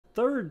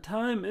third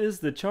time is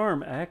the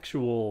charm.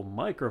 Actual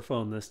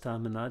microphone this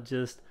time and not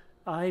just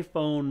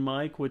iPhone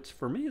mic, which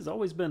for me has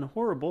always been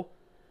horrible.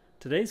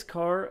 Today's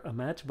car, a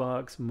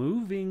Matchbox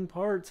moving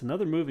parts,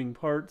 another moving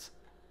parts.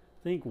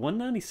 I think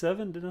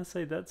 197, did I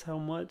say that's how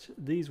much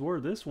these were?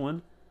 This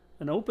one,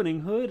 an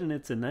opening hood, and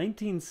it's a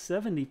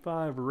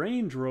 1975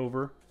 Range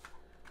Rover.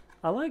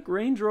 I like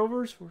Range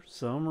Rovers for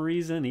some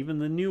reason, even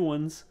the new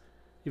ones,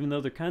 even though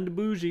they're kind of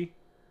bougie.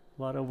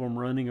 A lot of them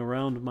running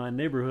around my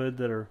neighborhood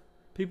that are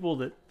people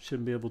that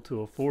shouldn't be able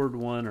to afford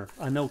one, or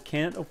I know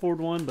can't afford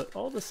one, but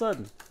all of a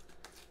sudden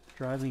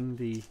driving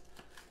the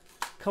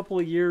couple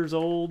of years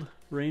old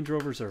Range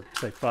Rovers, or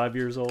say 5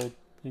 years old,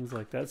 things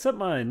like that. Except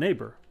my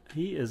neighbor,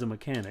 he is a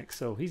mechanic,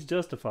 so he's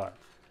justified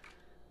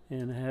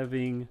in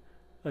having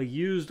a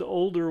used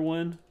older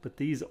one, but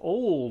these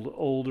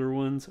older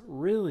ones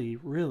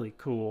really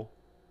cool,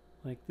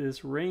 like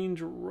this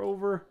Range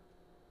Rover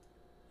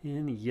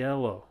in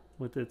yellow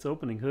with its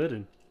opening hood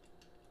and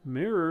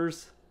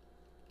mirrors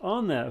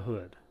on that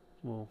hood.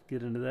 We'll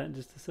get into that in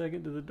just a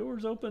second. Do the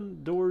doors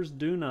open? Doors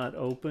do not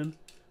open.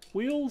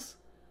 Wheels,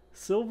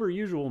 silver,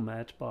 usual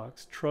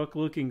Matchbox truck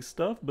looking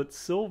stuff, but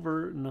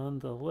silver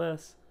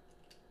nonetheless.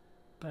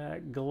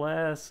 Back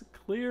glass,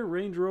 clear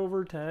Range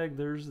Rover tag.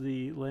 There's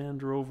the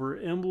Land Rover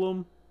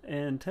emblem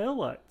and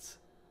taillights.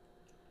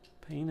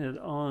 Painted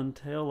on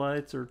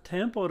taillights, or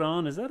tampoed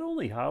on. Is that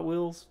only Hot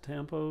Wheels?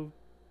 Tampo,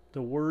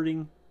 the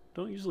wording.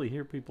 Don't usually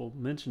hear people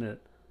mention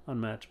it on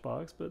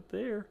Matchbox, but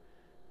there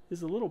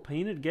is a little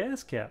painted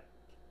gas cap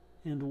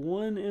and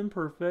one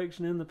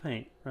imperfection in the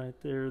paint right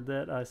there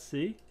that I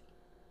see.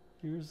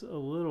 Here's a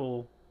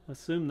little,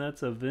 assume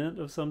that's a vent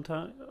of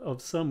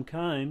some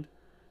kind,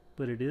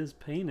 but it is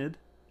painted.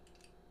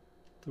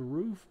 The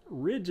roof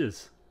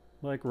ridges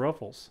like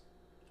ruffles.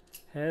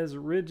 Has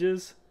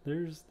ridges.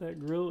 There's that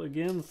grill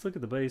again. Let's look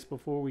at the base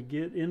before we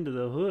get into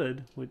the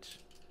hood, which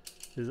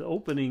is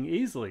opening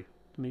easily.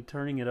 Me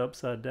turning it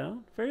upside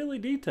down. Fairly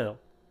detailed.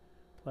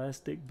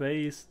 Plastic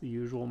base, the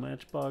usual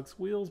Matchbox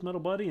wheels,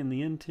 metal body, and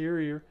the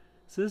interior.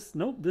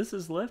 Nope, this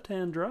is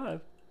left-hand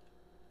drive.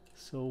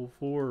 So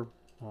for,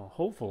 well,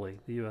 hopefully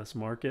the US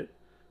market,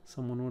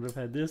 someone would have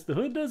had this. The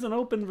hood doesn't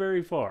open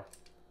very far,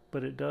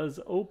 but it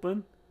does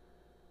open.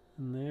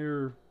 And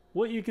there,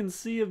 what you can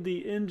see of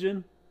the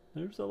engine,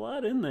 there's a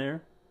lot in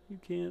there. You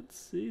can't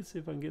see. See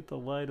if I can get the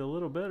light a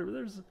little better.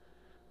 But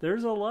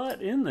there's a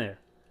lot in there.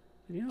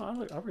 You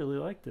know, I really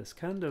like this.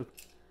 Kind of,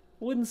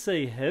 I wouldn't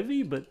say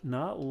heavy, but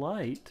not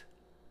light.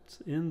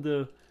 It's in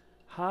the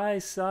high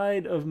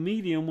side of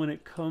medium when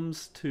it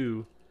comes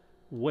to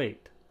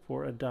weight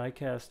for a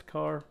die-cast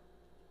car.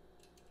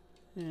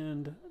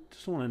 And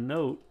just want to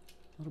note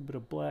a little bit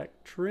of black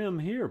trim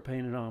here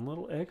painted on, a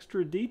little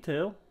extra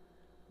detail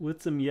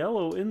with some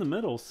yellow in the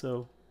middle.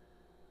 So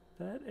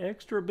that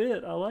extra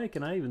bit I like,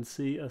 and I even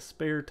see a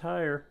spare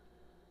tire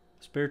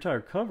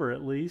cover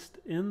at least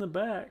in the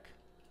back.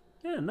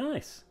 Yeah,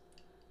 nice.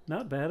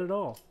 Not bad at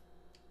all.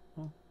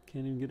 Well,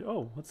 can't even get,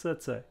 oh, what's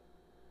that say?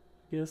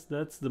 I guess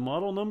that's the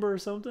model number or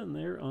something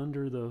there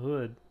under the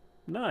hood.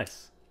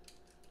 Nice.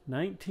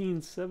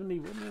 1970,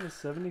 wasn't it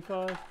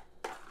 75?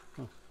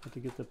 Oh, have to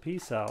get the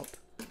piece out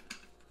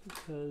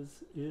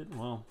because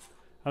well,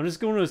 I'm just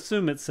going to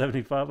assume it's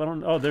 75. I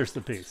don't, oh, there's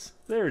the piece.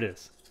 There it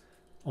is.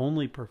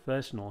 Only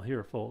professional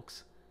here,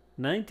 folks.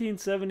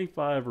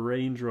 1975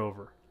 Range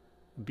Rover.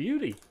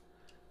 Beauty.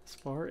 As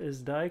far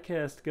as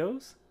diecast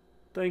goes,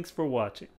 thanks for watching.